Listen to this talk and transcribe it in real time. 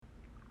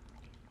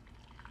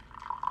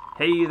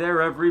Hey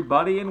there,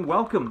 everybody, and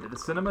welcome to the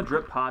Cinema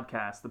Drip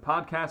Podcast, the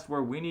podcast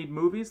where we need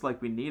movies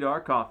like we need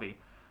our coffee.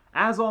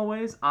 As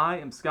always, I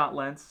am Scott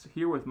Lentz,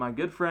 here with my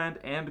good friend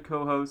and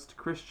co-host,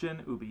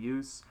 Christian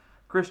Ubius.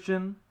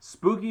 Christian,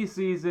 spooky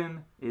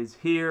season is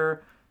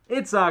here.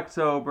 It's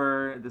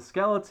October. The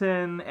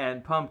skeleton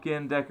and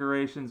pumpkin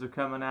decorations are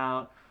coming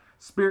out.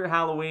 Spirit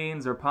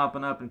Halloweens are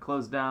popping up in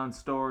closed down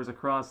stores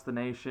across the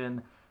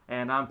nation,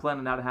 and I'm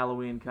planning out a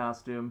Halloween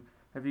costume.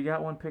 Have you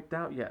got one picked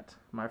out yet,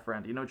 my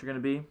friend? You know what you're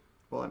going to be?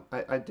 Well,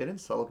 I didn't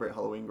celebrate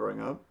Halloween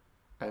growing up,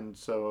 and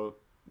so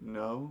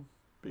no,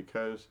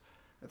 because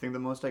I think the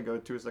most I go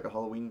to is like a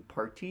Halloween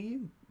party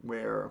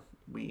where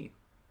we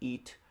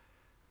eat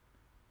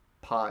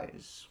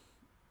pies.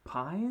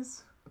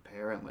 Pies?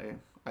 Apparently,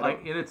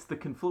 And it's the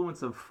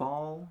confluence of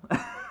fall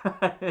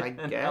I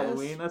and guess,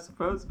 Halloween, I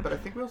suppose. but I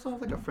think we also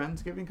have like a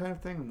Friendsgiving kind of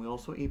thing, and we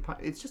also eat pie.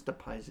 It's just a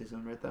pie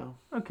season right now.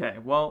 Okay,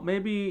 well,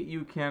 maybe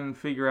you can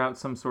figure out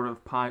some sort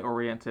of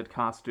pie-oriented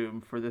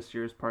costume for this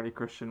year's party,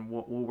 Christian.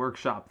 We'll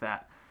workshop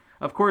that.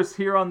 Of course,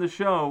 here on the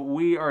show,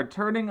 we are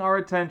turning our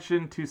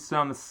attention to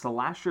some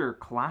slasher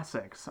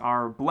classics,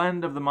 our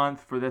blend of the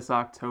month for this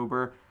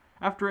October.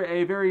 After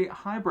a very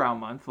highbrow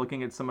month,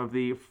 looking at some of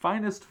the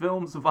finest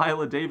films of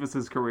Viola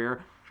Davis's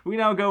career, we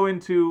now go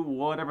into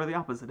whatever the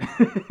opposite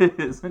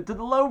is, into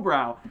the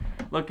lowbrow,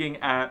 looking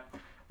at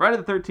Friday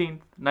the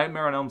 13th,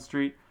 Nightmare on Elm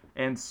Street,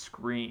 and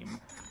Scream.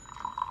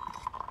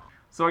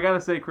 So I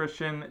gotta say,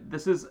 Christian,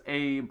 this is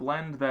a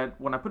blend that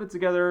when I put it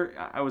together,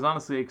 I was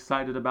honestly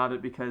excited about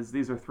it because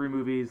these are three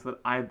movies that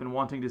I've been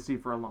wanting to see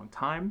for a long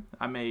time.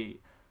 I'm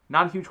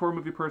not a huge horror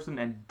movie person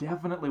and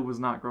definitely was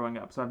not growing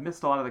up, so I've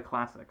missed a lot of the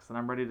classics, and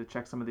I'm ready to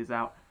check some of these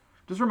out.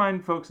 Just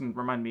remind folks and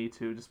remind me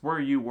too, just where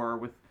you were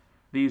with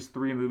these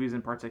three movies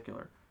in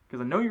particular,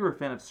 because I know you were a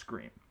fan of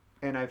Scream.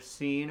 And I've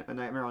seen A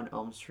Nightmare on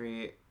Elm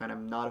Street, and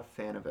I'm not a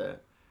fan of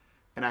it.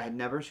 And I had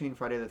never seen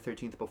Friday the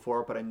 13th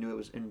before, but I knew it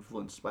was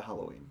influenced by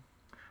Halloween.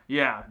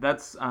 Yeah,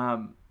 that's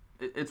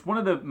it's one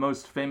of the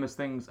most famous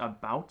things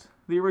about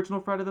the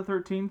original Friday the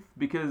 13th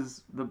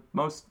because the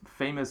most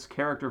famous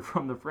character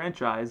from the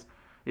franchise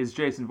is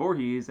Jason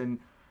Voorhees, and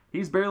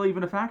he's barely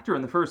even a factor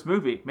in the first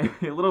movie. Maybe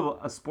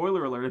a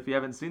spoiler alert if you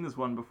haven't seen this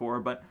one before,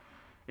 but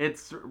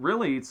it's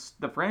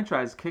the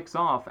franchise kicks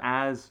off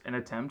as an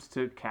attempt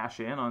to cash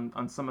in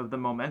on some of the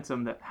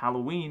momentum that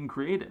Halloween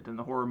created in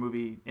the horror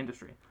movie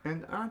industry.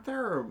 And aren't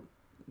there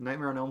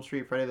Nightmare on Elm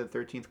Street, Friday the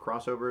 13th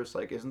crossovers?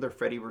 Like, isn't there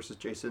Freddy versus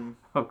Jason?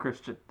 Oh,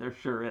 Christian, there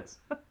sure is.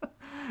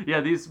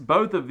 Yeah,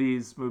 both of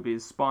these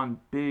movies spawn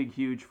big,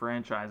 huge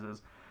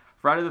franchises.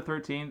 Friday the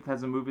 13th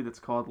has a movie that's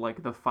called,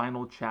 like, The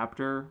Final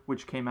Chapter,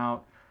 which came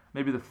out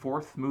maybe the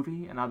fourth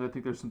movie, and I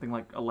think there's something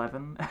like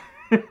 11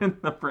 in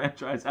the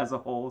franchise as a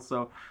whole,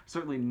 so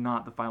certainly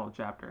not the final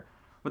chapter.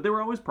 But they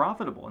were always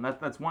profitable, and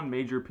that's one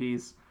major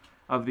piece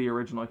of the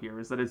original here,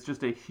 is that it's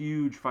just a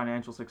huge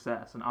financial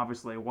success, and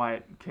obviously why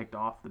it kicked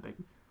off the big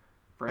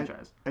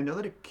franchise. I know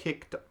that it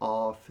kicked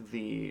off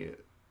a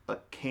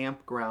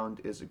campground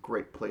is a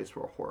great place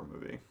for a horror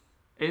movie.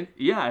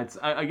 It's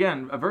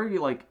again a very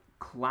like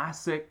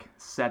classic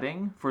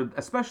setting for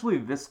especially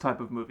this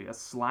type of movie, a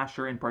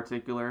slasher in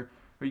particular,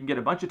 where you can get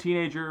a bunch of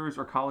teenagers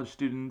or college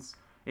students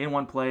in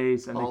one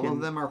place, and All of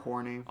them are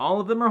horny.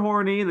 All of them are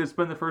horny. They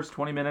spend the first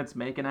 20 minutes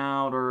making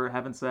out or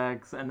having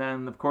sex, and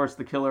then of course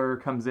the killer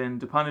comes in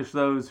to punish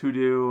those who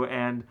do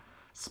and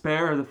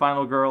spare the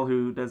final girl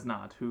who does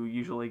not, who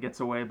usually gets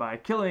away by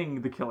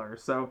killing the killer.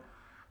 So,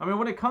 I mean,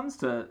 when it comes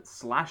to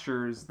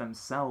slashers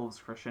themselves,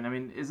 Christian, I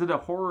mean, is it a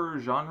horror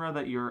genre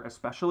that you're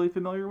especially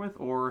familiar with,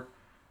 or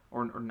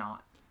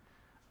not?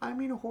 I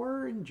mean,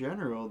 horror in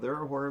general. There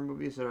are horror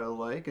movies that I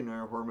like, and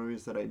there are horror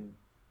movies that I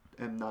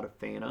am not a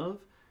fan of.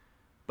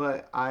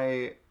 But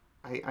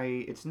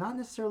it's not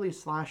necessarily a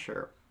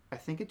slasher. I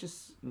think it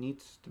just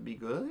needs to be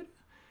good.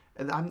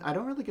 And I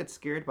don't really get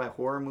scared by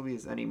horror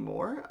movies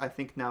anymore. I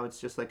think now it's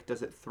just like,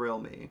 does it thrill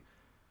me?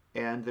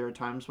 And there are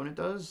times when it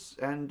does,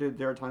 and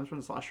there are times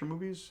when slasher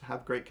movies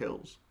have great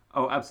kills.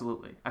 Oh,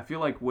 absolutely. I feel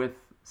like with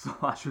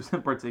slashers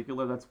in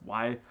particular, that's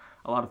why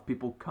a lot of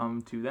people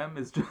come to them,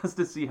 is just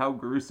to see how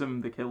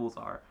gruesome the kills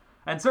are.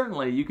 And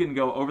certainly, you can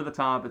go over the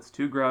top, it's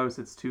too gross,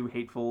 it's too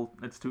hateful,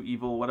 it's too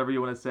evil, whatever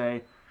you want to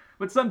say.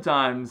 But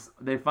sometimes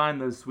they find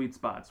those sweet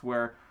spots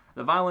where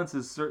the violence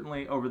is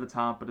certainly over the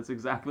top, but it's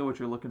exactly what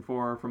you're looking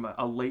for from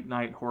a late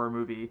night horror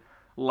movie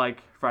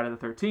like Friday the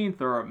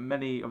 13th or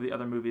many of the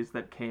other movies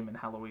that came in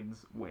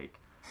Halloween's wake.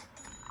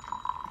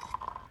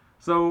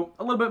 So,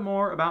 a little bit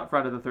more about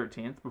Friday the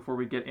 13th before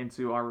we get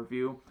into our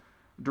review.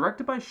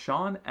 Directed by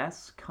Sean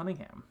S.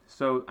 Cunningham.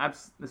 So,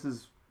 this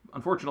is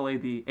unfortunately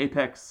the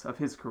apex of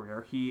his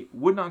career. He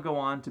would not go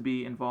on to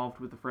be involved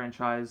with the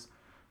franchise,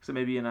 so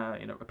maybe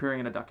appearing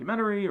in a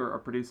documentary or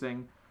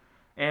producing.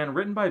 And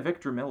written by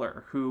Victor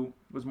Miller, who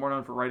was more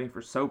known for writing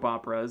for soap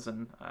operas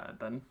and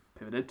then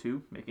pivoted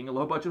to making a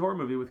low-budget horror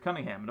movie with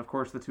Cunningham. And of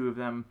course, the two of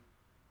them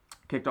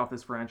kicked off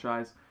this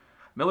franchise.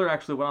 Miller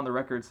actually went on the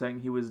record saying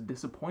he was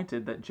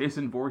disappointed that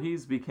Jason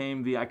Voorhees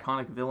became the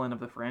iconic villain of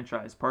the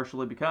franchise,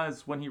 partially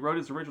because when he wrote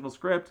his original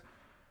script,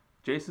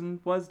 Jason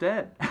was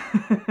dead.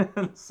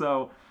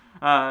 So,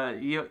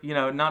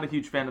 not a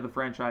huge fan of the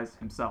franchise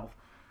himself.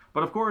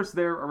 But of course,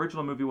 their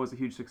original movie was a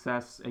huge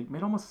success. It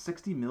made almost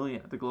 $60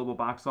 million at the global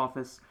box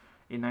office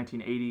in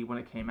 1980 when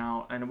it came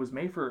out, and it was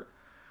made for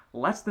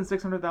less than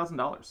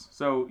 $600,000.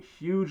 So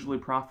hugely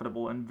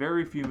profitable, and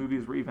very few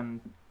movies were even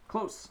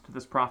close to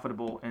this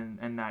profitable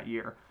in that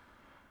year.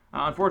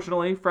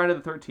 Unfortunately, Friday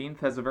the 13th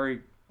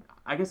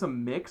has a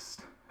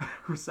mixed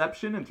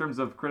reception in terms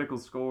of critical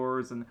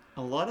scores, and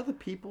A lot of the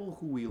people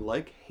who we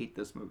like hate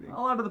this movie. a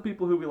lot of the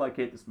people who we like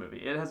hate this movie.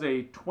 It has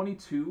a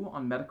 22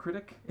 on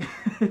Metacritic,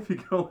 if you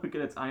go look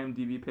at its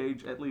IMDb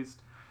page at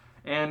least.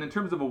 And in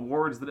terms of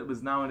awards that it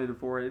was nominated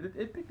for,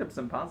 it picked up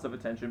some positive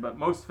attention, but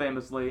most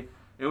famously,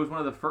 it was one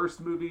of the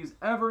first movies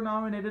ever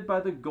nominated by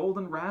the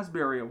Golden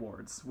Raspberry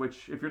Awards,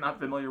 which, if you're not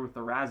familiar with the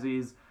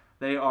Razzies,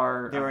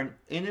 they're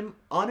an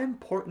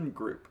unimportant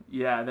group.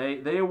 Yeah,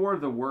 they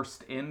award the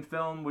worst in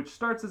film, which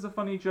starts as a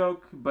funny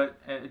joke, but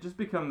it just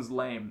becomes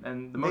lame.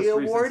 And the most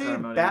recent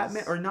ceremony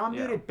Batman or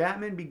nominated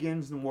Batman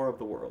Begins and War of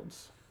the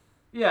Worlds.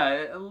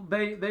 Yeah,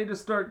 they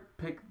just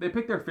they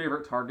pick their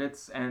favorite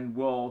targets and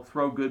will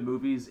throw good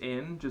movies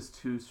in just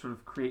to sort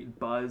of create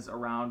buzz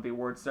around the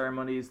award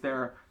ceremonies.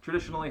 They're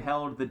traditionally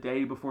held the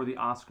day before the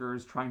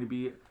Oscars, trying to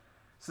be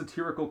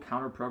satirical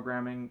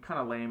counter-programming, kind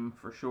of lame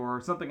for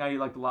sure. Something I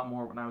liked a lot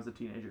more when I was a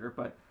teenager,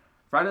 but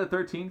Friday the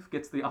 13th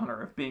gets the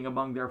honor of being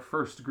among their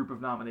first group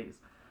of nominees.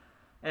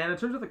 And in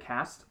terms of the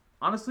cast,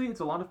 honestly, it's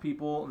a lot of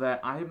people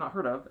that I have not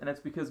heard of, and it's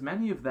because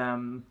many of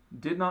them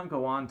did not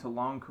go on to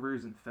long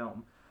careers in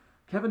film.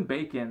 Kevin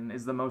Bacon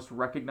is the most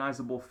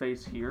recognizable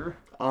face here.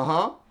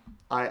 Uh-huh.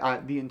 I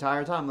the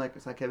entire time, like,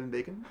 is that Kevin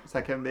Bacon? Is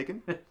that Kevin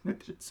Bacon?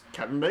 It's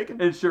Kevin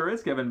Bacon. It sure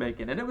is Kevin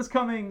Bacon. And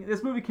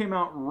this movie came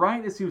out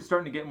right as he was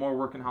starting to get more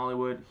work in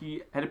Hollywood.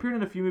 He had appeared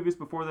in a few movies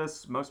before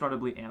this, most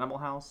notably Animal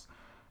House.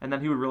 And then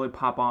he would really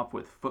pop off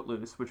with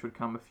Footloose, which would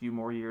come a few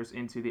more years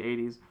into the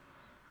 80s.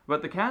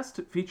 But the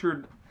cast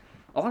featured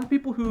a lot of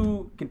people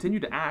who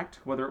continued to act,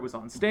 whether it was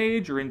on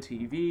stage or in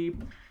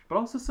TV, but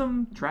also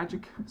some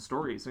tragic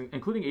stories,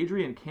 including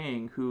Adrienne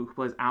King, who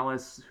plays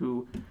Alice,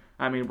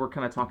 we're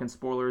kind of talking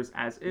spoilers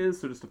as is,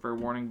 so just a fair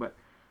warning, but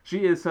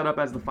she is set up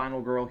as the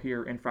final girl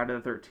here in Friday the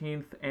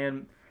 13th,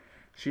 and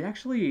she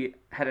actually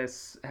had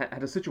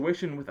a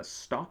situation with a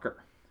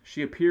stalker.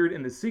 She appeared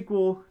in the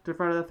sequel to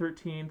Friday the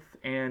 13th,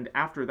 and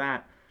after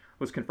that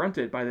was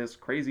confronted by this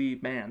crazy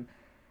man,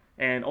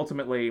 and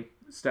ultimately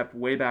stepped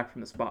way back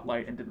from the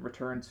spotlight and didn't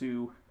return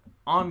to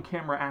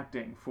on-camera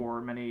acting for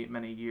many,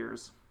 many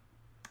years.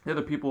 The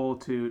other people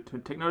to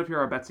take note of here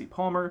are Betsy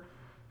Palmer,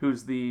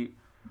 who's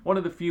one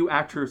of the few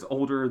actors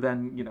older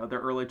than, their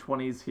early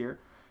 20s here.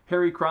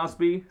 Harry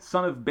Crosby,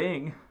 son of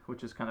Bing,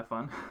 which is kind of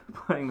fun,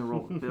 playing the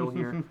role of Bill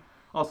here.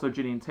 Also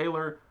Janine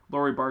Taylor,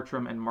 Laurie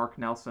Bartram, and Mark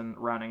Nelson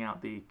rounding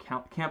out the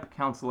camp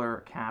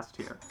counselor cast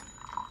here.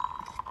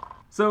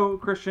 So,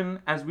 Christian,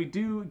 as we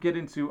do get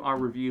into our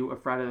review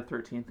of Friday the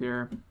 13th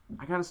here,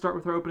 I gotta start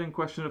with our opening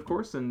question, of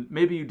course, and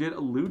maybe you did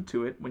allude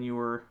to it when you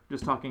were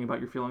just talking about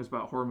your feelings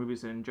about horror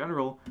movies in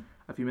general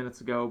a few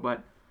minutes ago,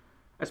 but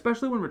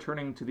especially when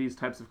returning to these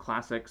types of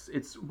classics,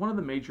 it's one of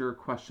the major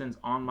questions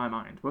on my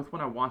mind, both when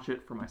I watch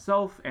it for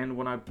myself and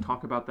when I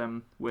talk about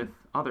them with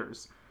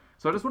others.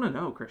 So I just want to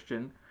know,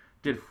 Christian,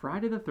 did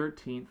Friday the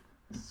 13th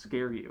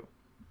scare you?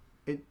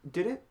 It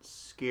didn't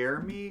scare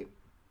me,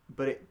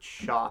 but it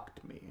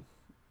shocked me,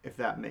 if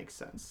that makes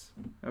sense.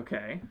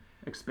 Okay,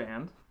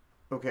 expand.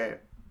 Okay,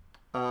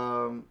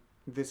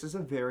 this is a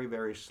very,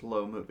 very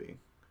slow movie.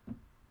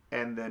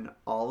 And then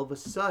all of a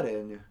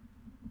sudden,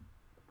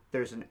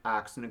 there's an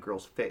axe in a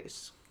girl's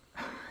face.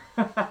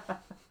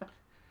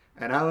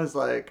 And I was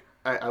like,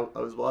 I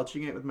was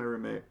watching it with my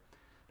roommate.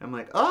 I'm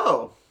like,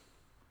 oh,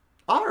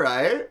 all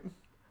right,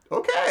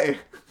 okay.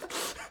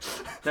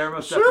 There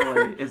most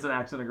definitely is an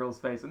axe in a girl's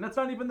face, and that's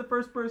not even the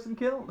first person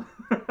killed.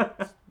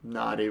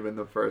 Not even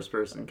the first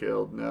person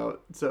killed, no.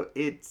 So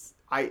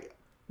I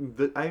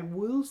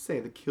will say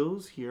the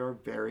kills here are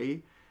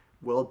very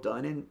well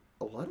done, and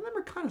a lot of them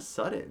are kind of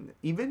sudden.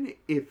 Even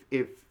if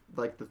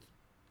like the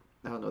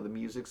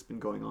music's been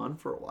going on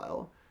for a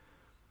while,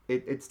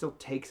 it still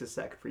takes a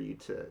sec for you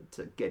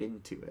to get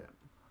into it.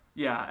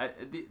 Yeah,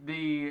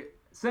 the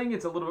saying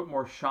it's a little bit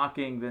more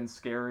shocking than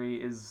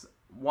scary is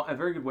a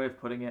very good way of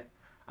putting it.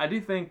 I do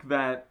think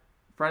that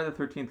Friday the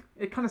 13th,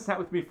 it kind of sat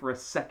with me for a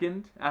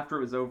second after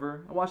it was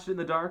over. I watched it in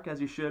the dark, as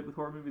you should with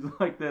horror movies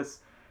like this,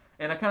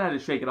 and I kind of had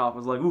to shake it off. I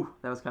was like, ooh,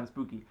 that was kind of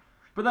spooky.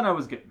 But then I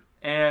was good.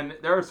 And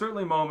there are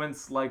certainly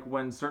moments, like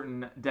when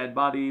certain dead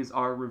bodies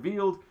are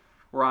revealed,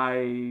 where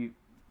I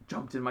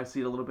jumped in my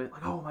seat a little bit,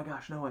 like, oh my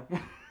gosh, no way.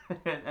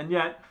 And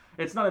yet,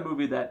 it's not a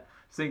movie that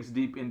sinks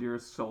deep into your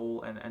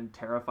soul and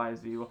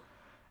terrifies you.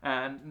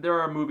 And there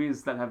are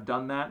movies that have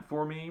done that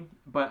for me,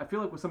 but I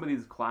feel like with some of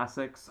these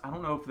classics, I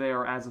don't know if they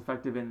are as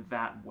effective in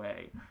that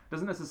way.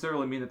 Doesn't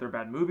necessarily mean that they're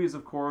bad movies,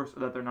 of course, or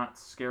that they're not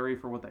scary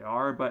for what they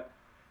are, but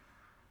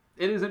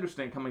it is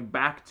interesting coming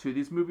back to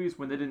these movies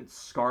when they didn't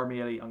scar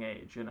me at a young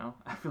age,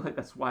 I feel like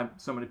that's why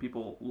so many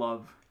people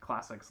love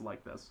classics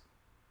like this.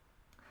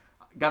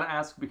 gotta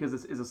ask, because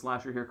this is a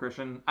slasher here,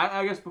 Christian.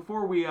 I guess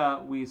before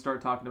we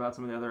start talking about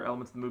some of the other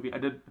elements of the movie, I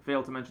did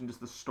fail to mention just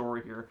the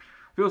story here.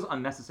 Feels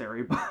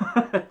unnecessary,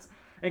 but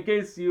in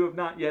case you have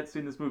not yet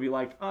seen this movie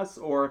like us,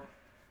 or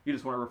you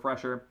just want a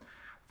refresher,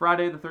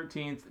 Friday the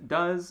 13th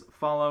does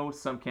follow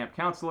some camp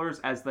counselors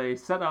as they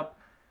set up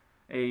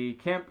a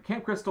Camp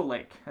Crystal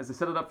Lake. As they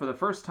set it up for the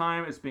first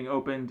time, it's being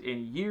opened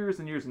in years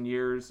and years and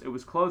years. It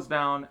was closed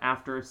down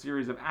after a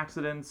series of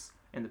accidents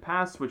in the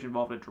past, which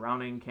involved a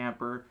drowning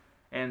camper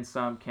and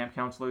some camp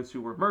counselors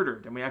who were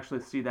murdered. And we actually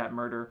see that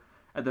murder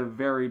at the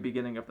very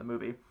beginning of the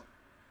movie.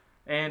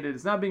 And it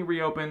is now being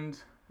reopened,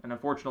 and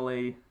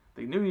unfortunately,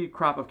 the new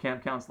crop of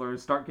camp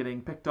counselors start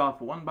getting picked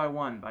off one by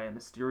one by a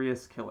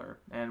mysterious killer,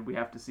 and we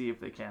have to see if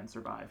they can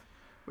survive.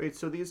 Wait,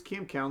 so these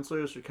camp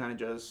counselors are kind of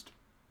just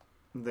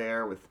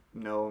there with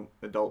no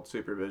adult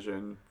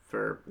supervision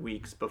for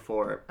weeks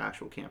before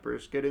actual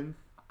campers get in?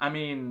 I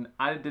mean,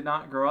 I did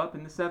not grow up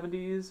in the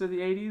 70s or the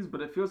 80s, but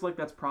it feels like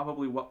that's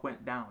probably what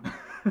went down.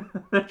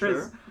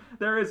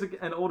 There is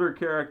an older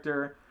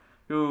character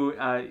who,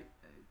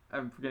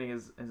 I'm forgetting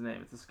his name,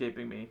 it's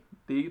escaping me.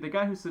 The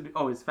guy who said,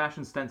 his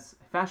fashion sense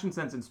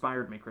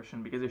inspired me,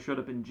 Christian, because he showed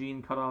up in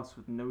jean cutoffs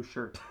with no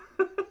shirt.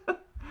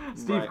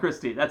 Steve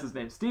Christie, that's his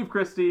name. Steve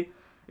Christie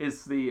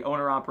is the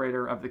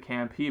owner-operator of the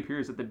camp. He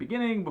appears at the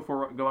beginning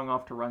before going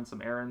off to run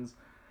some errands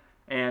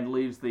and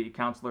leaves the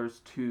counselors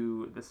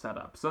to the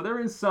setup. So there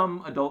is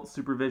some adult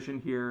supervision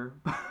here.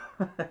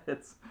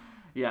 It's,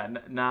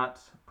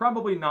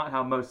 probably not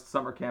how most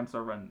summer camps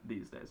are run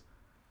these days.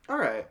 All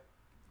right.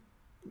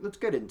 Let's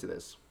get into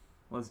this.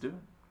 Let's do it.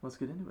 Let's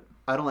get into it.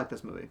 I don't like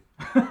this movie.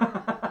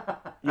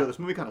 Yo, this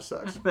movie kind of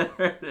sucks. There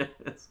it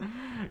is.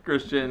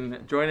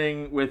 Christian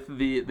joining with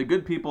the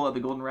good people at the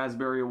Golden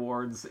Raspberry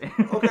Awards.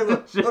 Okay,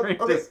 look.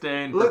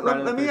 Disdain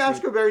let me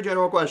ask you a very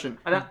general question.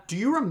 Do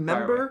you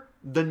remember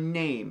the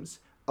names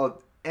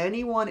of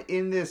anyone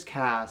in this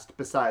cast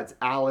besides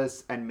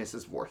Alice and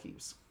Mrs.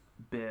 Voorhees?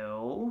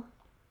 Bill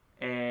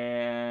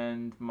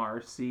and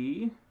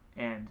Marcy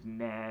and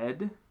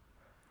Ned.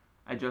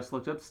 I just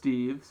looked up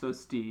Steve, so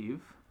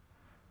Steve.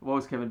 What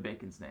was Kevin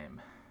Bacon's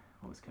name?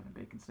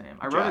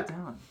 I wrote it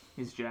down.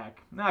 He's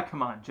Jack. Nah,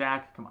 come on,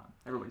 Jack. Come on.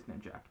 Everybody's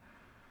named Jack.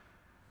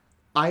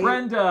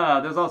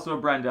 Brenda. There's also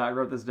a Brenda. I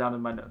wrote this down in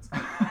my notes.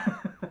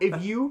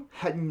 If you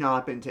had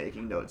not been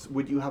taking notes,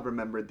 would you have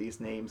remembered these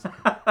names?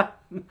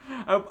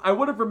 I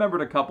would have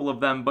remembered a couple of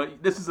them,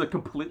 but this is a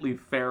completely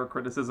fair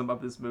criticism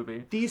of this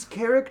movie. These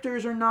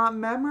characters are not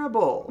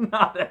memorable.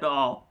 Not at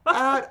all.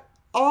 At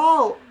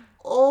all.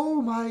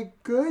 Oh my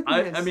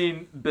goodness. I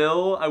mean,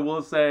 Bill, I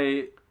will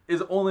say,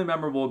 is only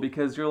memorable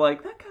because you're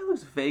like, that guy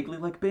looks vaguely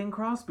like Bing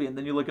Crosby, and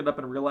then you look it up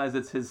and realize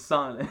it's his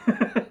son.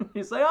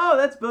 You say, oh,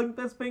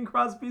 that's Bing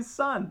Crosby's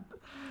son.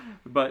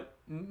 But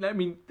I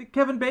mean,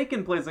 Kevin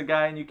Bacon plays a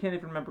guy, and you can't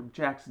even remember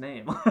Jack's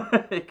name.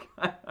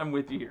 I'm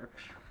with you here.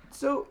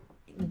 So,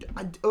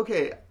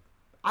 okay,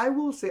 I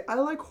will say I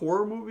like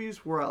horror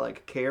movies where I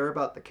like care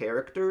about the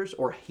characters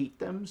or hate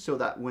them, so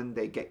that when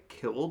they get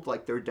killed,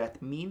 like their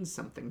death means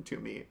something to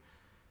me.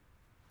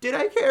 Did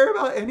I care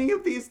about any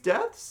of these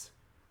deaths?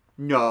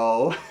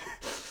 No.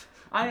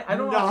 I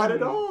don't Not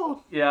at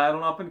all. Yeah, I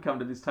don't often come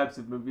to these types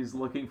of movies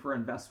looking for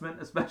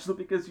investment, especially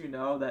because you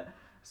know that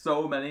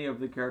so many of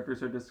the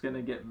characters are just going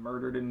to get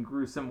murdered in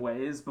gruesome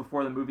ways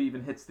before the movie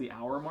even hits the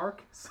hour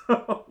mark.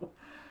 So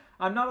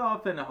I'm not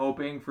often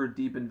hoping for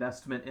deep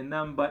investment in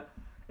them, but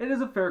it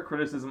is a fair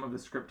criticism of the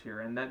script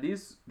here, and that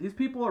these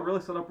people are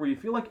really set up where you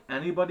feel like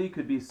anybody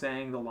could be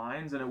saying the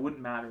lines and it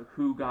wouldn't matter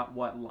who got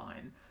what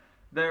line.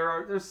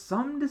 There's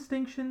some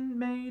distinction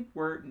made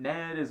where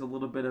Ned is a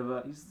little bit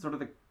of he's sort of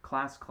the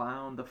class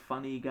clown, the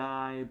funny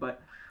guy,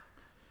 but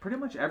pretty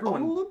much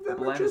everyone all of them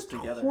blends are just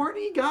together.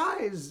 Horny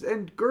guys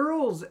and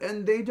girls,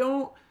 and they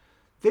don't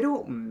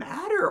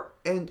matter.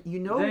 And you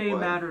know they what?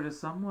 matter to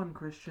someone,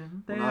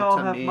 Christian. They Not all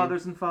to have me.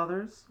 mothers and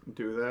fathers.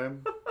 Do they?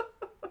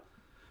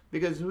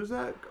 Because who's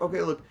that?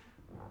 Okay, look,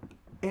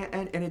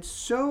 and it's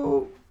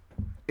so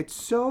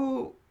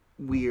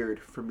weird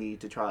for me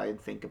to try and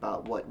think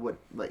about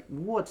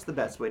what's the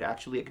best way to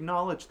actually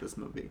acknowledge this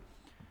movie.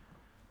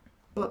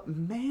 But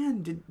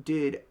man,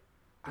 did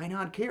I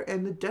not care?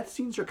 And the death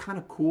scenes are kind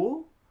of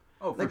cool.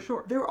 Oh, for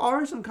sure. There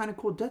are some kind of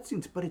cool death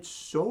scenes, but it's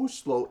so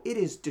slow. It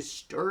is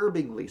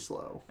disturbingly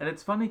slow. And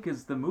it's funny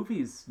because the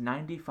movie's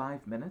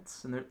 95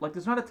 minutes, and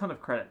there's not a ton of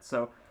credits,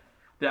 so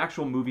the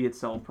actual movie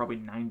itself probably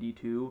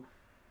 92.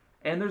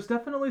 And there's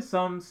definitely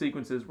some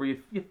sequences where you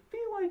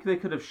feel like they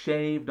could have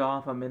shaved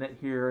off a minute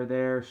here or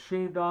there,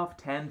 shaved off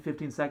 10,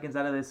 15 seconds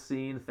out of this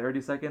scene,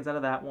 30 seconds out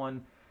of that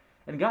one,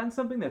 and gotten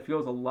something that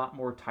feels a lot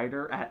more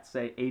tighter at,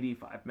 say,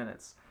 85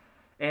 minutes.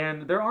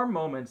 And there are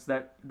moments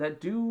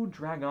that do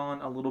drag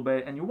on a little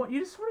bit, and you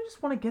just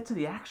want to get to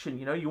the action,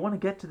 you want to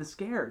get to the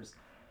scares.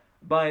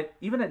 But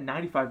even at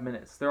 95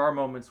 minutes, there are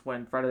moments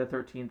when Friday the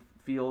 13th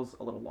feels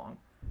a little long.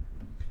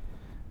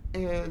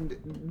 And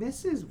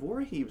Mrs.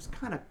 Voorhees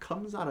kind of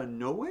comes out of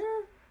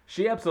nowhere?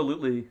 She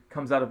absolutely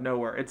comes out of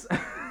nowhere.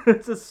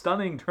 It's a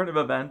stunning turn of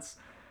events.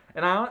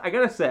 And I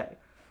gotta say,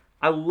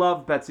 I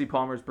love Betsy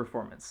Palmer's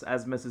performance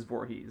as Mrs.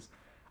 Voorhees.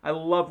 I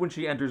love when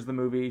she enters the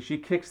movie. She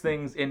kicks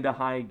things into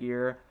high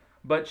gear,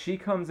 but she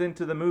comes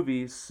into the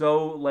movie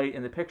so late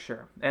in the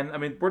picture. And I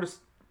mean, we're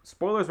just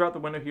spoilers are out the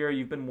window here.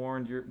 You've been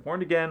warned. You're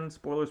warned again.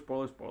 Spoilers,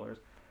 spoilers, spoilers.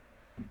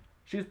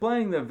 She's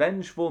playing the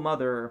vengeful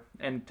mother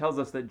and tells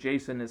us that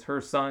Jason is her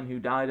son who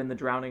died in the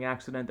drowning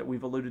accident that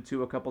we've alluded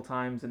to a couple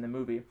times in the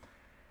movie.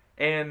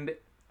 And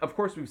of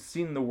course, we've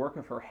seen the work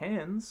of her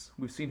hands.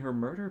 We've seen her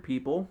murder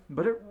people,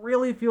 but it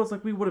really feels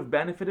like we would have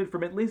benefited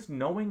from at least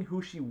knowing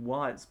who she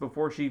was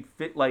before she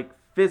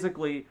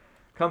physically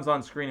comes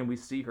on screen and we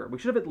see her. We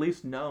should have at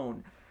least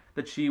known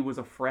that she was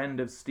a friend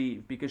of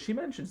Steve, because she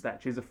mentions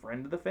that she's a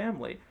friend of the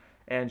family.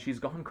 And she's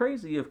gone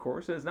crazy, of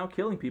course, and is now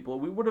killing people.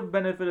 We would have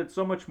benefited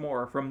so much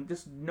more from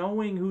just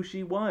knowing who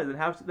she was and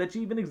how that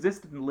she even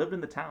existed and lived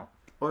in the town.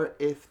 Or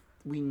if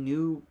we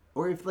knew,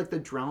 or if like the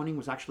drowning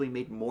was actually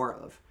made more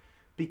of,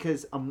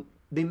 because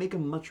they make a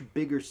much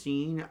bigger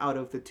scene out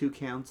of the two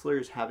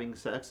counselors having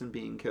sex and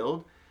being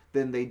killed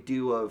than they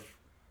do of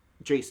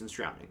Jason's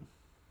drowning.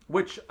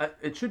 Which,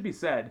 it should be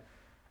said,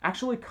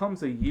 actually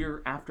comes a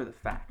year after the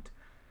fact.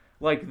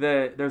 Like,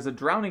 there's a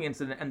drowning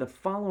incident, and the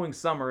following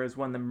summer is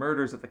when the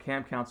murders at the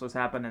camp counselors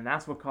happen, and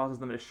that's what causes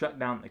them to shut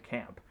down the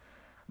camp.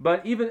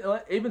 But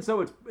even so,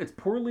 it's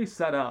poorly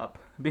set up,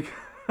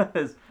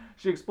 because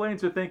she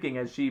explains her thinking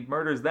as she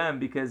murders them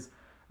because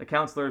the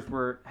counselors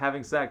were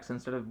having sex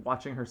instead of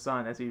watching her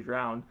son as he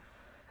drowned.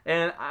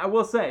 And I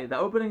will say, the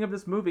opening of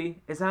this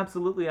movie is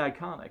absolutely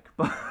iconic,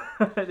 but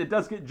it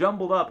does get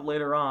jumbled up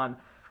later on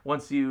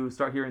once you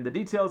start hearing the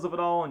details of it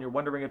all, and you're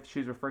wondering if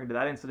she's referring to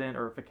that incident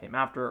or if it came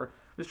after, or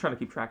just trying to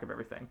keep track of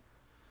everything.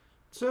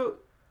 So,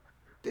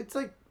 it's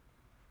like,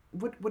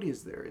 what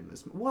is there in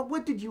this?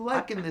 What did you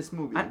like in this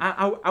movie?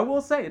 I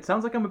will say, it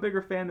sounds like I'm a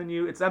bigger fan than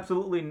you. It's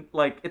absolutely,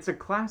 like, it's a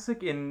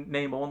classic in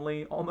name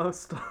only,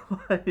 almost.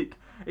 Like,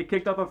 it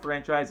kicked off a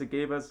franchise. It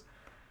gave us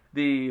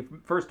the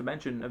first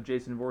mention of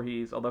Jason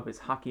Voorhees, although his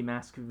hockey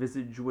mask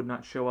visage would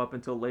not show up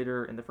until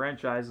later in the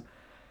franchise.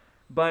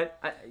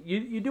 But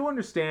you do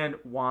understand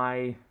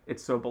why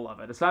it's so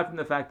beloved. Aside from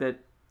the fact that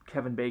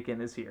Kevin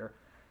Bacon is here,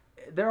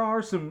 there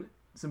are some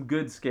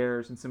good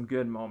scares and some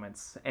good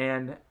moments.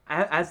 And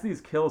as these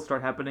kills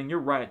start happening, you're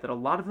right that a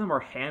lot of them are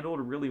handled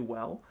really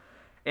well.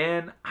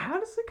 And I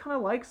honestly kind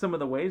of like some of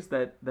the ways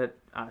that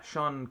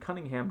Sean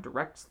Cunningham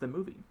directs the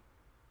movie,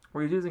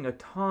 where he's using a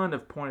ton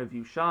of point of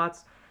view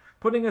shots,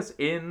 putting us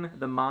in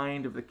the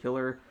mind of the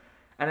killer.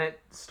 And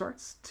it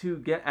starts to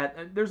get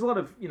at, there's a lot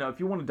of, if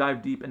you want to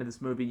dive deep into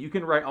this movie, you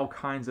can write all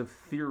kinds of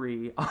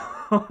theory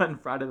on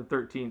Friday the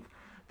 13th,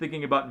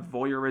 thinking about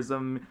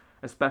voyeurism,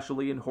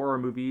 especially in horror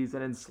movies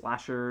and in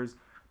slashers,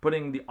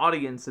 putting the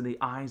audience in the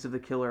eyes of the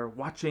killer,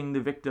 watching the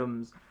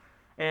victims.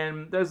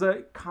 And there's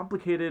a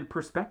complicated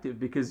perspective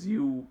because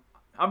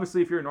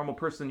obviously if you're a normal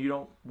person, you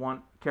don't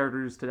want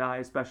characters to die,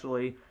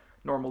 especially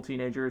normal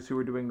teenagers who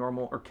are doing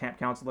normal, or camp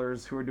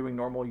counselors who are doing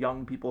normal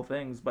young people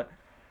things, but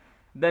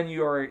then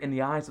you are in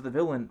the eyes of the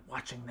villain,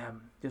 watching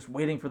them, just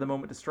waiting for the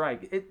moment to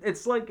strike.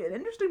 It's like an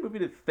interesting movie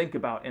to think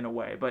about in a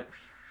way, but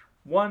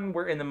one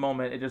where in the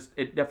moment,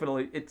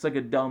 it's like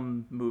a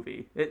dumb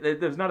movie.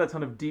 There's not a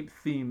ton of deep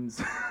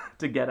themes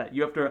to get at.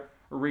 You have to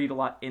read a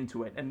lot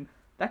into it, and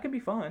that can be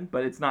fun,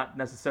 but it's not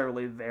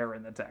necessarily there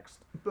in the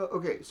text. But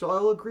okay, so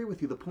I'll agree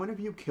with you. The point of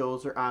view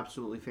kills are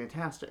absolutely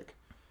fantastic,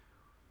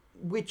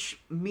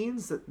 which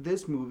means that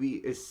this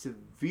movie is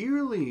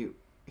severely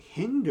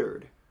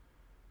hindered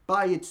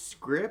by its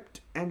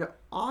script and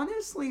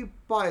honestly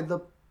by the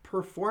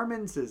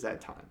performances at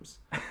times.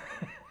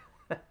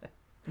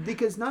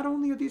 Because not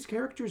only are these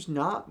characters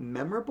not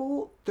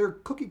memorable, they're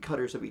cookie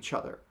cutters of each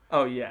other.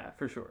 Oh yeah,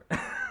 for sure.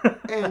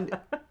 And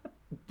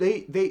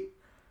they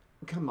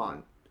come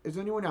on. Is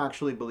anyone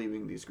actually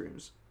believing these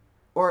screams?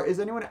 Or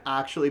is anyone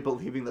actually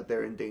believing that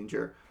they're in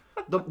danger?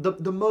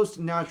 The most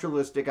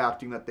naturalistic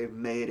acting that they've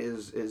made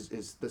is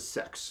the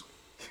sex.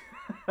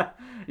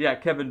 Yeah,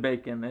 Kevin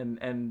Bacon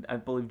and I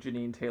believe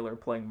Janine Taylor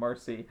playing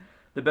Marcy,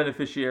 the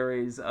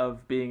beneficiaries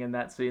of being in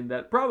that scene.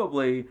 That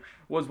probably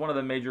was one of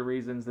the major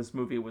reasons this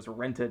movie was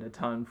rented a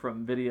ton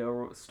from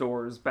video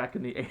stores back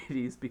in the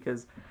 80s,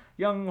 because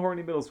young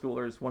horny middle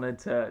schoolers wanted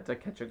to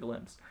catch a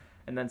glimpse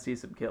and then see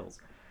some kills.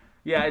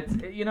 Yeah,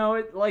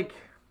 it's like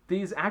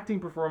these acting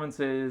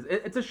performances,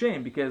 it's a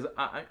shame because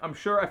I'm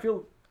sure I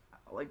feel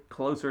like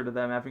closer to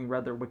them having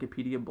read their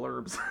Wikipedia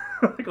blurbs,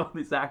 like all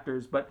these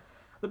actors, but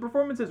the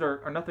performances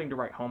are nothing to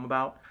write home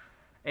about.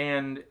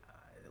 And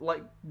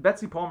like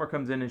Betsy Palmer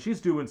comes in and she's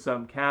doing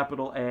some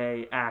capital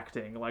A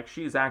acting. Like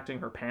she's acting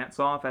her pants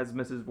off as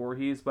Mrs.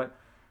 Voorhees, but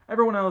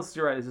everyone else,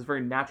 you're right, is this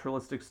very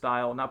naturalistic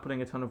style, not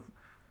putting a ton of...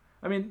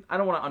 I mean, I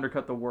don't want to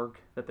undercut the work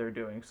that they're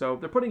doing. So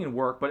they're putting in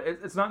work, but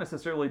it's not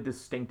necessarily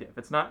distinctive.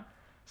 It's not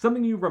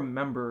something you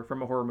remember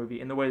from a horror movie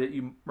in the way that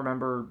you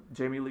remember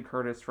Jamie Lee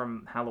Curtis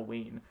from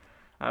Halloween,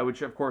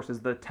 which of course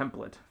is the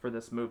template for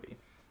this movie.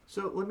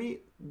 So let me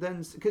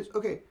then, because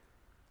okay,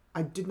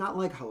 I did not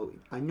like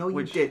Halloween. I know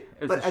you did,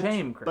 but a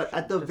shame, Christian. But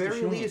at the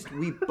very least,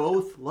 we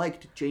both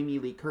liked Jamie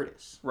Lee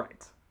Curtis.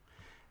 Right.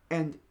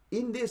 And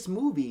in this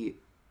movie,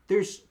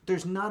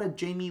 there's not a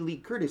Jamie Lee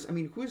Curtis. I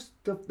mean, who's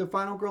the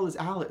final girl is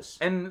Alice.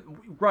 And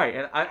right,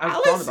 and I've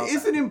thought Alice about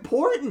isn't that.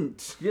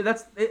 important. Yeah,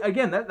 that's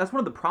one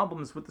of the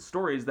problems with the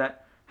story is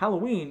that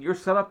Halloween, you're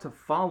set up to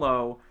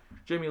follow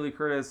Jamie Lee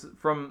Curtis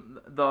from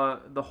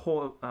the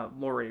whole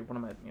Laurie. What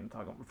am I even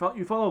talking about?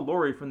 You follow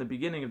Laurie from the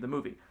beginning of the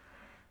movie,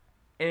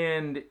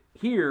 and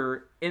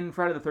here in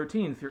Friday the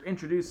 13th, you're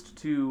introduced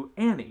to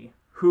Annie,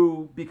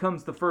 who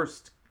becomes the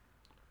first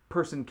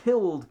person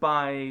killed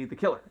by the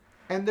killer.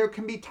 And there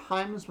can be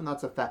times when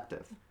that's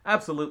effective.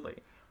 Absolutely.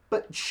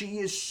 But she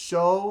is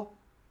so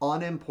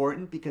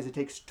unimportant because it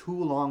takes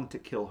too long to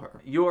kill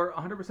her. You're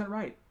 100%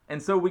 right. And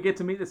so we get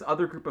to meet this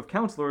other group of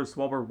counselors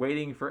while we're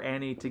waiting for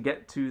Annie to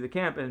get to the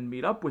camp and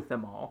meet up with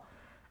them all.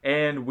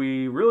 And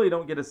we really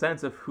don't get a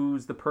sense of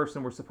who's the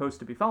person we're supposed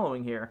to be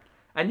following here.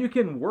 And you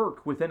can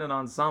work within an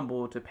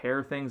ensemble to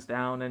pare things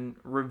down and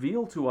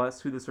reveal to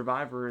us who the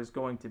survivor is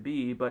going to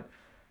be, but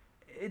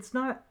it's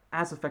not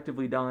as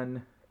effectively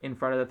done in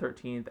Friday the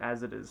 13th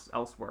as it is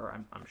elsewhere,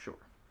 I'm sure.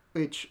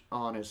 Which,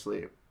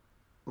 honestly,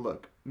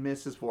 look,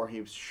 Mrs.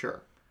 Voorhees,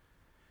 sure.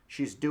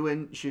 She's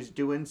doing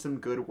some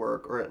good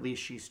work, or at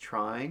least she's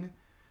trying.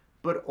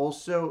 But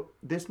also,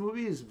 this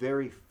movie is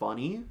very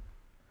funny.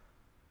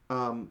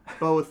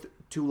 Both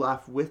to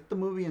laugh with the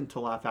movie and to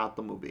laugh at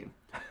the movie.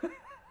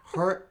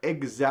 Her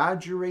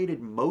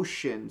exaggerated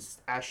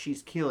motions as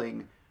she's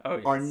killing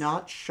are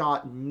not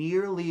shot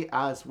nearly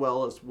as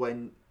well as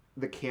when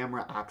the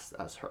camera acts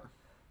as her.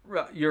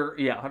 You're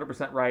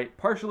 100% right.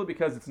 Partially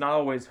because it's not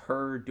always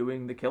her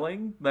doing the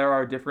killing. There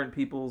are different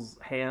people's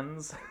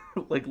hands,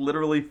 like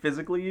literally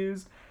physically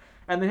used,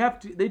 and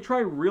they try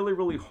really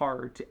really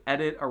hard to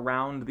edit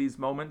around these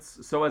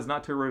moments so as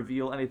not to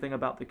reveal anything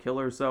about the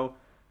killer. So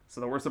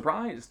that we're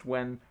surprised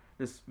when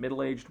this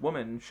middle-aged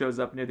woman shows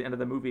up near the end of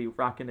the movie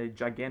rocking a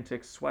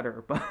gigantic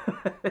sweater, but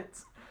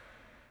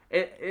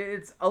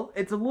it's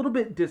a little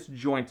bit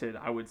disjointed,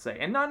 I would say,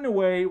 and not in a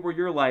way where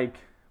you're like,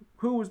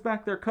 who was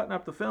back there cutting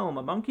up the film,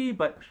 a monkey?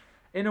 But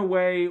in a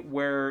way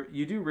where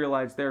you do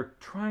realize they're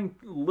trying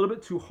a little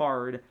bit too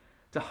hard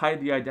to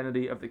hide the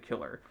identity of the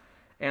killer.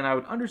 And I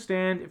would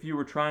understand if you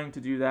were trying to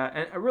do that.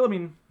 And I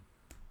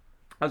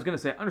was going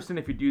to say, I understand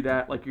if you do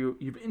that. Like,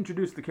 you've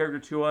introduced the character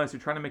to us.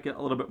 You're trying to make it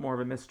a little bit more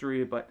of a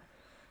mystery. But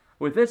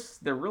with this,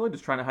 they're really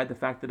just trying to hide the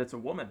fact that it's a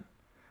woman,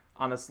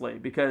 honestly.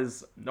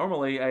 Because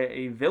normally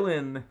a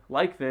villain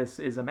like this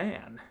is a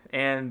man.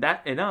 And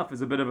that enough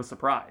is a bit of a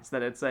surprise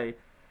that it's a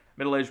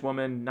middle-aged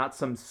woman, not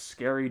some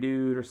scary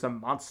dude or some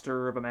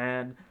monster of a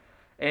man.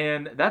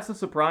 And that's the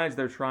surprise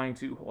they're trying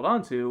to hold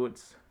on to.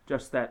 It's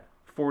just that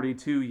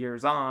 42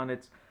 years on,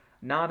 it's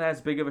not as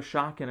big of a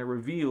shock and a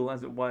reveal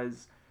as it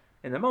was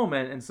in the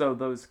moment. And so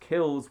those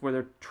kills where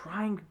they're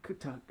trying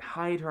to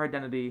hide her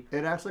identity,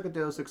 it acts like a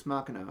Deus Ex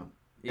Machina.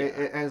 Yeah.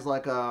 As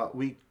like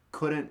we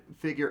couldn't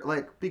figure,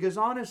 like, because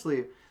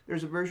honestly,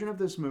 there's a version of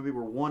this movie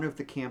where one of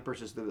the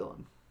campers is the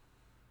villain.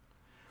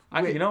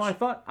 I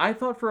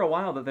thought for a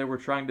while that they were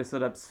trying to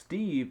set up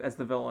Steve as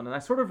the villain, and I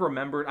sort of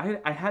remembered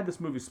I had this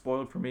movie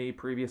spoiled for me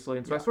previously,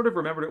 and so I sort of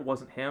remembered it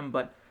wasn't him,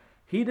 but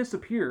he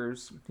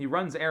disappears. He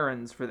runs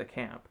errands for the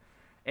camp,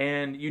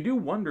 and you do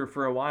wonder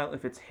for a while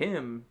if it's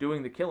him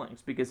doing the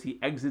killings because he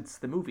exits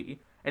the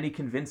movie and he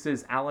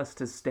convinces Alice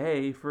to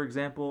stay, for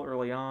example,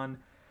 early on,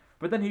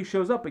 but then he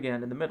shows up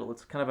again in the middle.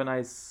 It's kind of a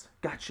nice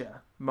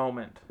gotcha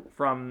moment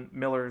from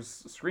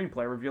Miller's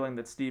screenplay, revealing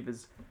that Steve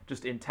is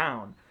just in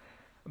town,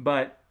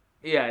 but.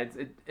 Yeah,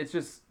 it's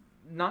just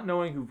not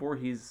knowing who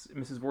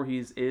Mrs.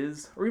 Voorhees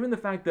is, or even the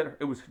fact that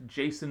it was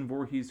Jason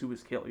Voorhees who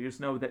was killed. You just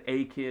know that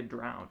a kid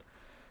drowned.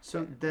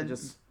 So then it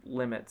just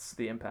limits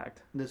the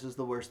impact. This is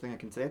the worst thing I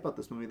can say about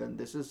this movie. Then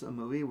this is a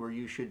movie where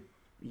you should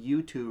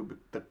YouTube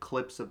the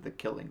clips of the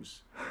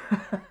killings,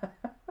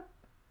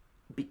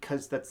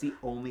 because that's the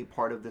only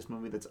part of this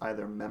movie that's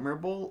either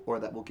memorable or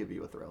that will give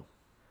you a thrill.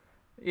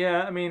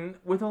 Yeah, I mean,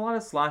 with a lot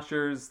of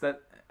slashers,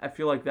 that I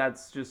feel like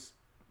that's just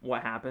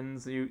what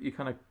happens. You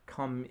kind of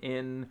come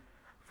in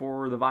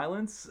for the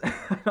violence.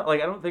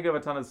 Like, I don't think of a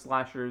ton of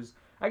slashers.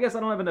 I guess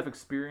I don't have enough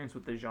experience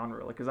with the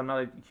genre, like, because I'm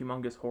not a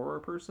humongous horror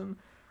person,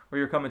 where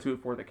you're coming to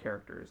it for the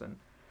characters. And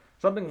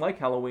something like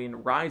Halloween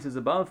rises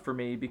above for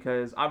me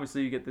because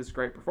obviously you get this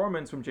great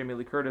performance from Jamie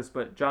Lee Curtis,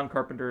 but John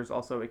Carpenter is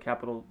also a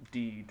capital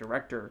D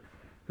director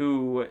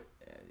who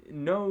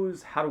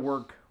knows how to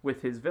work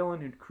with his villain,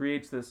 who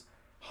creates this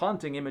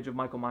haunting image of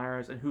Michael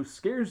Myers, and who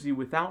scares you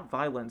without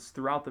violence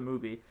throughout the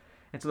movie.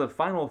 And so the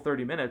final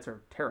 30 minutes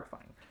are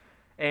terrifying.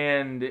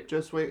 And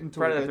just wait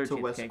until we get to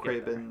Wes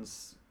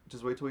Craven's.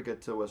 Just wait till we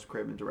get to Wes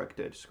Craven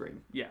directed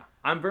Scream. Yeah,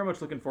 I'm very much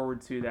looking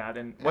forward to that.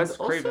 And Wes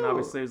Craven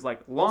obviously is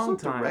like long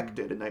time. Also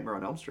directed A Nightmare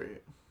on Elm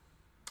Street.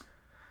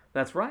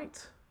 That's right.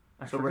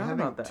 So we're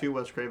having two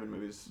Wes Craven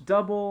movies.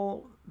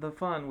 Double the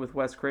fun with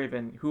Wes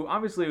Craven, who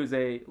obviously was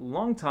a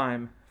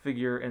longtime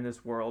figure in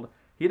this world.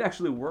 He had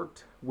actually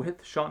worked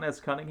with Sean S.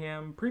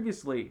 Cunningham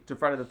previously to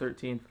Friday the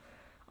 13th.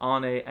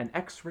 On an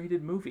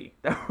X-rated movie.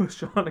 That was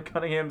Sean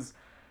Cunningham's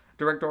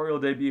directorial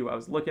debut. I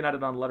was looking at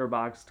it on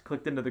Letterboxd,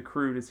 clicked into the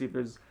crew to see if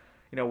there's,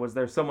 was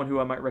there someone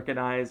who I might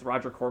recognize,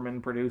 Roger Corman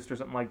produced or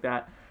something like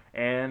that.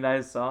 and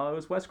I saw it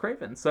was Wes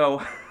Craven.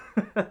 So,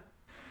 a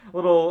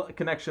little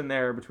connection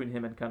there between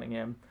him and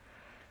Cunningham.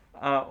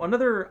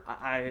 Another,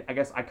 I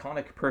guess,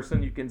 iconic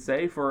person you can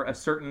say for a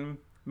certain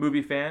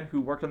movie fan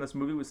who worked on this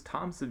movie was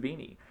Tom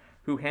Savini,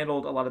 who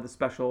handled a lot of the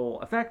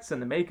special effects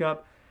and the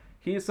makeup.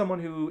 He is someone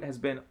who has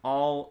been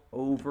all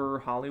over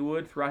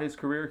Hollywood throughout his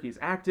career. He's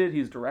acted,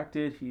 he's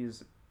directed,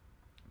 he's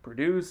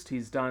produced,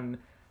 he's done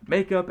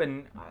makeup,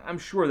 and I'm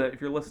sure that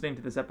if you're listening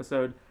to this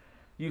episode,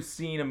 you've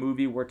seen a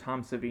movie where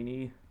Tom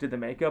Savini did the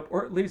makeup,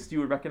 or at least you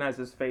would recognize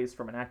his face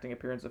from an acting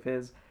appearance of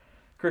his.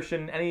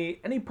 Christian,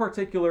 any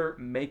particular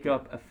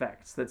makeup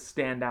effects that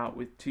stand out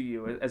to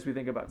you as we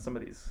think about some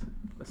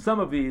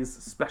of these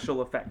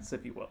special effects,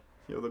 if you will?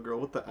 The girl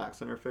with the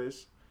axe on her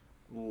face,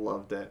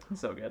 loved it.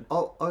 So good.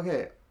 Oh,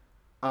 okay.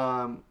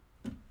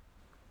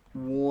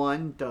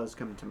 One does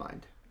come to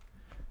mind,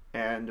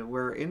 and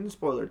we're in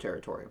spoiler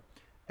territory,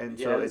 and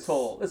so this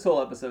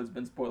whole episode's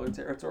been spoiler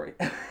territory.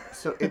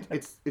 So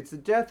it's the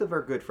death of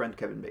our good friend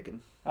Kevin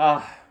Bacon.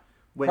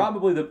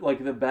 Probably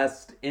the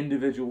best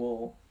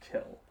individual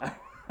kill,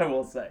 I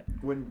will say.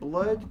 When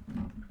blood,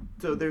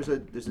 so there's a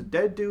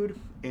dead dude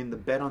in the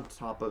bed on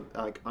top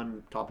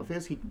of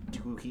his.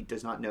 Who he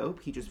does not know.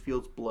 He just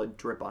feels blood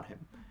drip on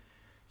him.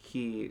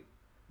 He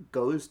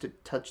goes to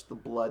touch the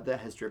blood that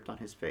has dripped on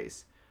his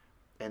face,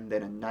 and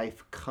then a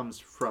knife comes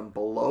from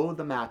below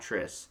the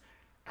mattress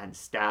and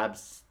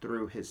stabs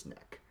through his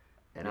neck.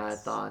 And I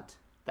thought,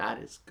 that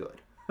is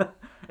good.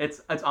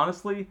 It's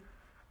honestly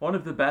one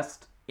of the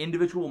best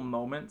individual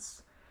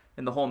moments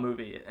in the whole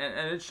movie,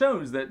 and it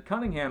shows that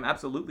Cunningham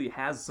absolutely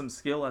has some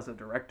skill as a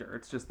director.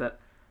 It's just that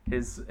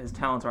his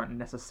talents aren't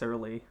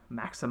necessarily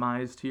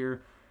maximized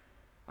here.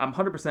 I'm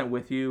 100%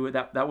 with you.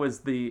 That was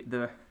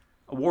the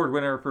award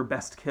winner for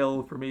best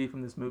kill for me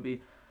from this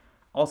movie.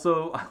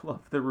 Also, I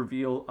love the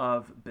reveal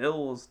of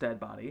Bill's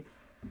dead body.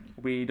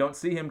 We don't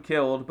see him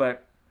killed,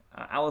 but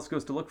Alice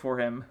goes to look for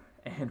him,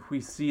 and we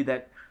see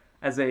that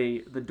as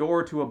the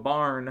door to a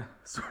barn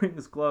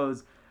swings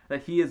closed,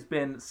 that he has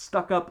been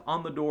stuck up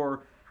on the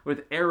door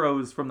with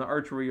arrows from the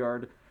archery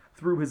yard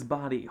through his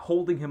body,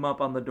 holding him up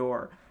on the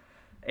door.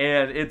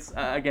 And it's,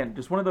 again,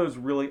 just one of those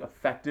really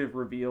effective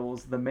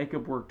reveals. The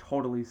makeup work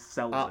totally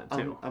sells it,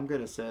 too. I'm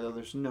going to say, though,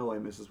 there's no way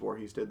Mrs.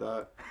 Voorhees did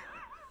that.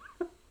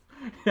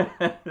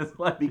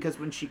 Yeah, because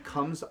when she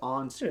comes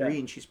on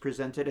screen, she's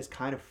presented as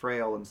kind of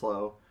frail and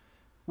slow.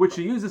 Which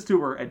she uses to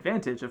her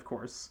advantage, of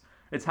course.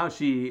 It's how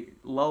she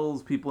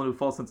lulls people into a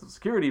false sense of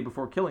security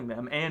before killing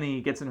them.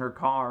 Annie gets in her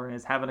car and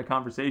is having a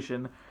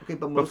conversation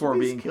before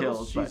being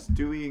killed. She's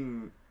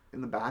doing in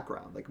the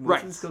background. Like,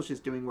 most of the skills she's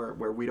doing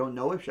where we don't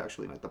know if she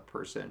actually met the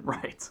person.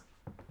 Right.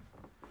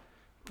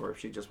 Or if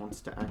she just wants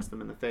to axe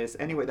them in the face.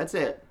 Anyway, that's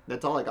it.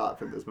 That's all I got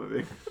from this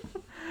movie.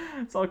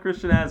 That's all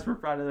Christian has for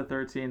Friday the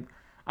 13th.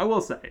 I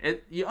will say,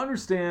 you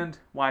understand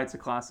why it's a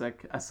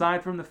classic,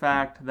 aside from the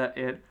fact that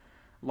it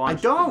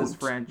launched this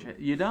franchise.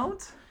 You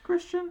don't,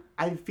 Christian?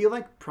 I feel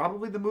like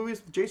probably the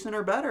movies with Jason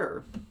are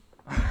better.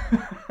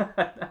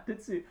 I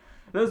did see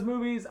those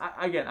movies.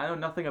 I know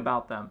nothing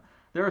about them.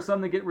 There are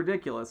some that get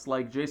ridiculous,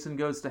 like Jason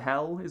Goes to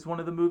Hell is one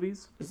of the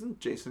movies. Isn't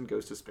Jason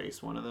Goes to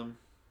Space one of them?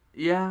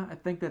 Yeah, I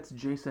think that's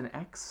Jason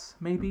X,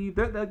 maybe.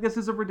 This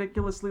is a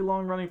ridiculously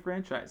long-running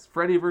franchise.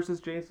 Freddy versus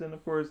Jason,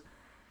 of course.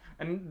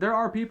 And there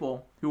are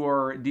people who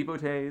are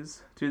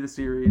devotees to the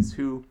series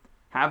who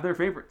have their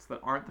favorites that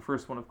aren't the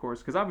first one, of course.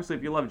 Because obviously,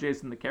 if you love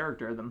Jason the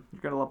character, then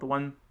you're going to love the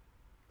one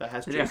that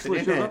has Jason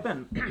actually shows up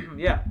in.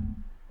 Yeah.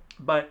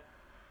 But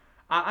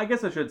I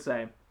guess I should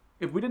say,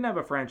 if we didn't have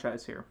a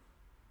franchise here,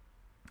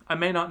 I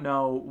may not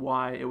know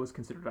why it was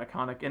considered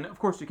iconic. And of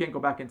course, you can't go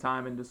back in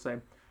time and just say,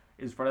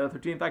 is Friday the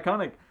 13th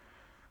iconic?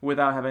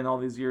 Without having all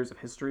these years of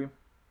history.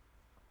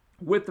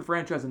 With the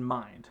franchise in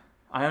mind,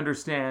 I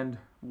understand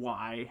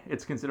why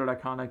it's considered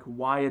iconic,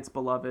 why it's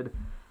beloved.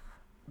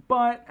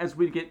 But as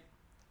we get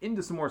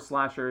into some more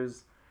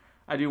slashers,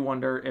 I do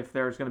wonder if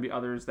there's going to be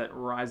others that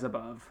rise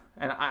above.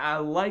 And I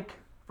like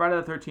Friday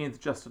the 13th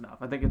just enough.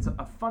 I think it's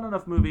a fun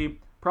enough movie,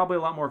 probably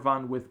a lot more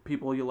fun with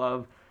people you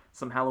love,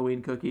 some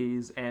Halloween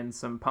cookies and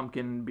some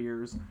pumpkin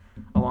beers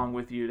along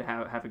with you to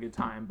have a good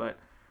time. But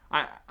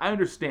I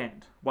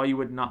understand why you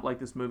would not like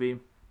this movie.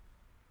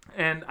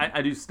 And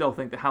I do still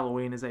think that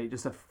Halloween is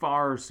just a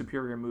far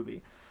superior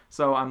movie.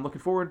 So I'm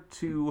looking forward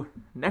to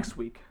next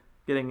week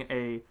getting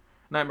a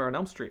Nightmare on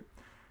Elm Street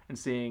and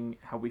seeing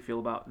how we feel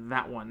about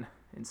that one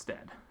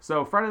instead.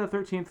 So Friday the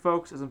 13th,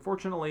 folks, is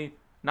unfortunately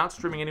not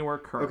streaming anywhere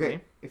currently.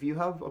 Okay, if you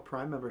have a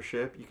Prime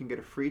membership, you can get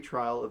a free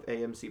trial of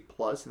AMC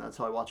Plus, and that's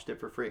how I watched it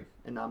for free.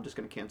 And now I'm just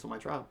going to cancel my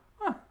trial.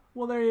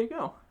 Well, there you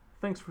go.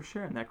 Thanks for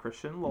sharing that,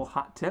 Christian. A little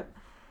hot tip.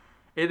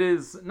 It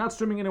is not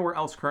streaming anywhere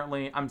else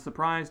currently. I'm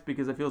surprised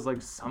because it feels like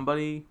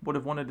somebody would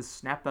have wanted to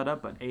snap that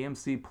up, but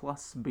AMC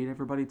Plus beat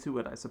everybody to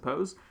it, I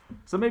suppose.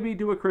 So maybe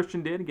do what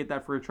Christian did and get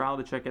that for a trial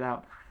to check it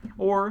out.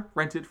 Or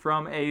rent it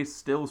from a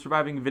still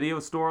surviving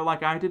video store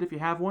like I did if you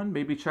have one.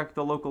 Maybe check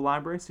the local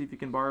library, see if you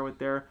can borrow it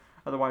there.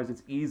 Otherwise,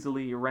 it's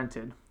easily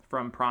rented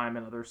from Prime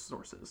and other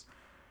sources.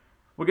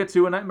 We'll get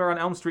to A Nightmare on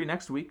Elm Street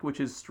next week, which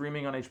is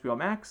streaming on HBO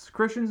Max.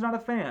 Christian's not a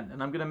fan,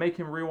 and I'm going to make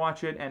him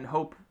rewatch it and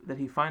hope that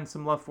he finds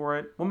some love for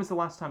it. When was the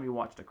last time you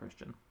watched it,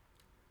 Christian?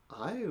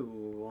 I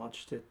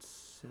watched it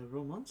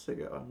several months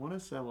ago. I want to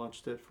say I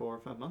watched it 4 or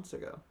 5 months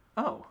ago.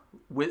 Oh,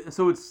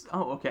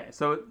 okay.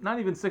 So not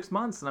even 6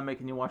 months, and I'm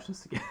making you watch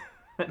this again.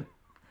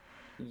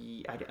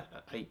 Yeah,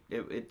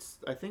 it's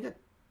I think a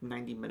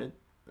 90-minute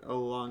a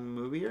long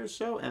movie or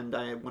so, and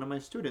one of my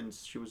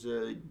students, she was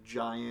a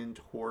giant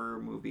horror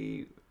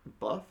movie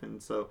buff,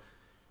 and so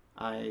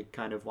I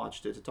kind of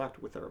watched it to talk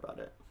with her about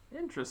it.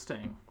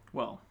 Interesting.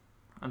 Well,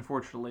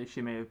 unfortunately,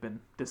 she may have been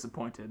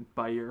disappointed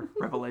by your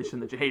revelation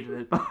that you hated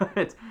it,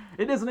 but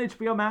it is an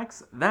HBO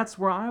Max. That's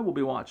where I will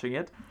be watching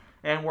it,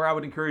 and where I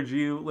would encourage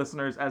you,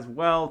 listeners, as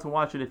well, to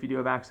watch it if you do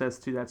have access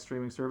to that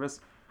streaming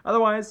service.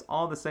 Otherwise,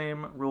 all the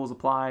same rules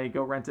apply.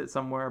 Go rent it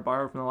somewhere,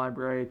 borrow it from the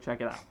library,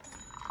 check it out.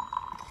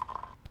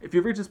 If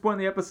you've reached this point in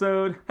the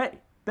episode, hey,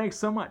 thanks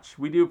so much.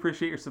 We do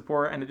appreciate your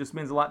support, and it just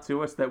means a lot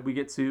to us that we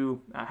get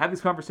to have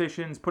these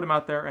conversations, put them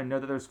out there, and know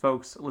that there's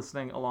folks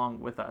listening along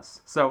with us.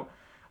 So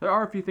there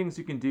are a few things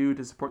you can do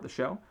to support the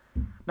show.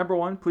 Number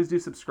one, please do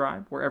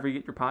subscribe wherever you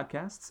get your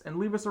podcasts, and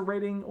leave us a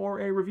rating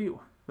or a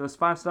review. Those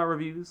 5-star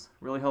reviews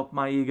really help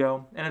my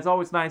ego, and it's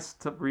always nice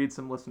to read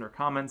some listener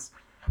comments.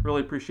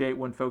 Really appreciate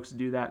when folks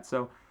do that.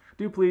 So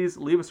do please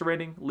leave us a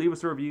rating, leave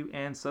us a review,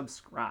 and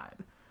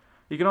subscribe.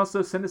 You can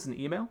also send us an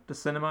email to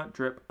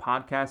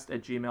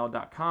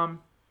cinemadrippodcast@gmail.com.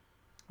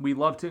 We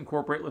love to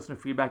incorporate listener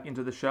feedback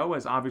into the show,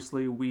 as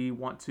obviously we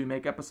want to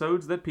make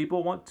episodes that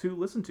people want to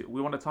listen to.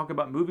 We want to talk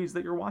about movies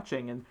that you're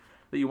watching and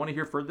that you want to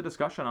hear further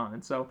discussion on.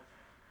 And so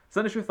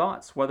send us your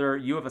thoughts, whether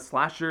you have a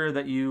slasher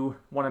that you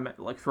want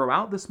to throw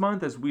out this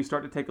month as we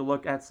start to take a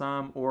look at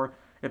some, or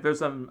if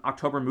there's an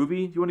October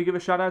movie you want to give a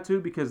shout out to,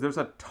 because there's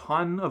a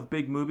ton of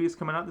big movies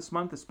coming out this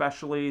month,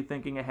 especially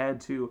thinking ahead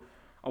to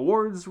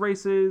awards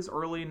races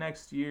early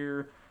next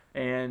year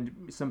and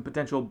some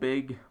potential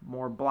big,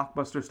 more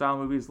blockbuster style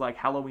movies like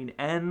Halloween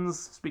Ends,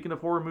 speaking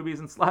of horror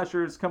movies and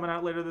slashers, coming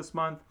out later this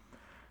month.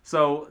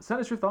 So send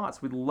us your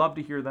thoughts. We'd love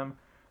to hear them.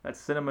 That's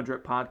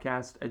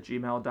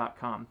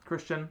cinemadrippodcast@gmail.com.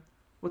 Christian,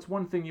 what's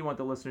one thing you want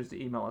the listeners to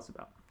email us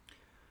about?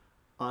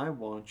 I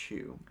want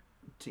you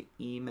to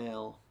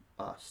email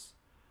us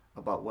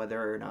about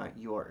whether or not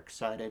you are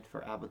excited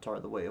for Avatar: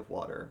 The Way of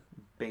Water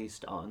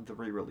based on the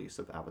re-release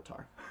of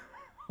Avatar.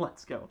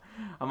 Let's go.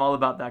 I'm all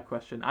about that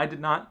question. I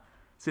did not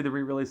see the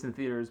re-release in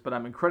theaters, but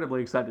I'm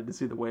incredibly excited to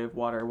see The Way of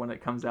Water when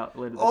it comes out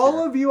later this year.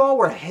 All of you all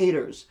were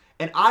haters,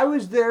 and I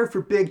was there for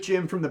Big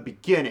Jim from the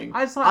beginning.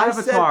 I saw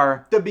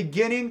Avatar. Said the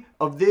beginning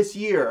of this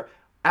year,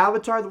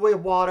 Avatar: The Way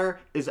of Water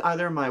is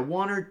either my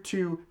 1 or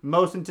 2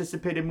 most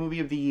anticipated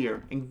movie of the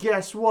year. And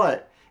guess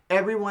what?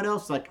 Everyone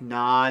else like,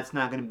 nah, it's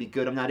not going to be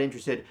good. I'm not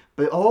interested.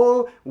 But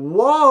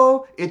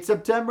whoa, it's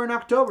September and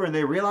October, and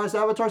they realize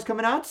Avatar's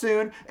coming out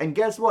soon. And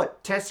guess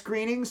what? Test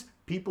screenings,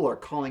 people are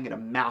calling it a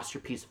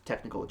masterpiece of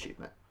technical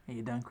achievement. Are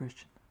you done,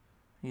 Christian?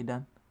 Are you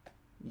done?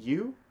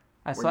 You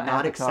were not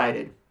Avatar.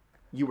 excited.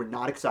 You were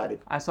not excited.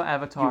 I saw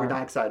Avatar. You were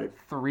not excited.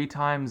 3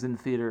 times in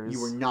theaters.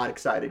 You were not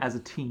excited. As a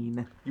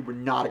teen. You were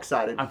not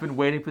excited. I've been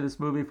waiting for this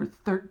movie for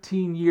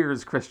 13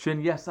 years, Christian.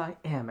 Yes, I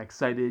am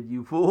excited,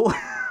 you fool.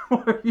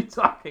 What are you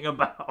talking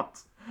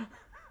about?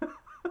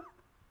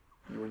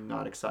 You were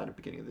not excited at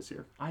the beginning of this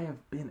year. I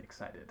have been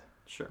excited.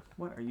 Sure.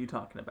 What are you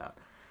talking about?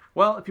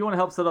 Well, if you want to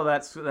help settle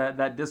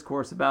that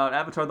discourse about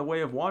Avatar: The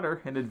Way of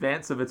Water in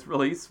advance of its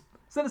release,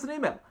 send us an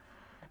email.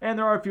 And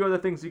there are a few other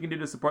things you can do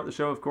to support the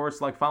show, of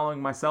course, like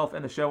following myself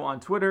and the show on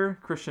Twitter,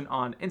 Christian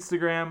on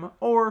Instagram,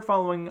 or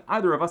following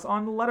either of us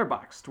on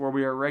Letterboxd, where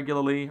we are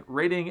regularly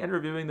rating and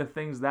reviewing the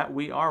things that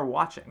we are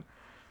watching.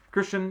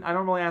 Christian, I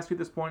normally ask you at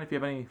this point if you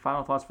have any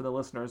final thoughts for the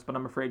listeners, but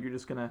I'm afraid you're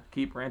just going to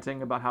keep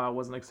ranting about how I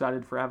wasn't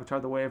excited for Avatar: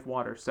 The Way of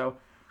Water. So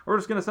we're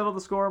just going to settle the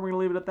score and we're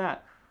going to leave it at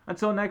that.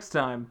 Until next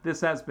time,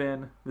 this has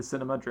been the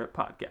Cinema Drip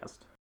Podcast.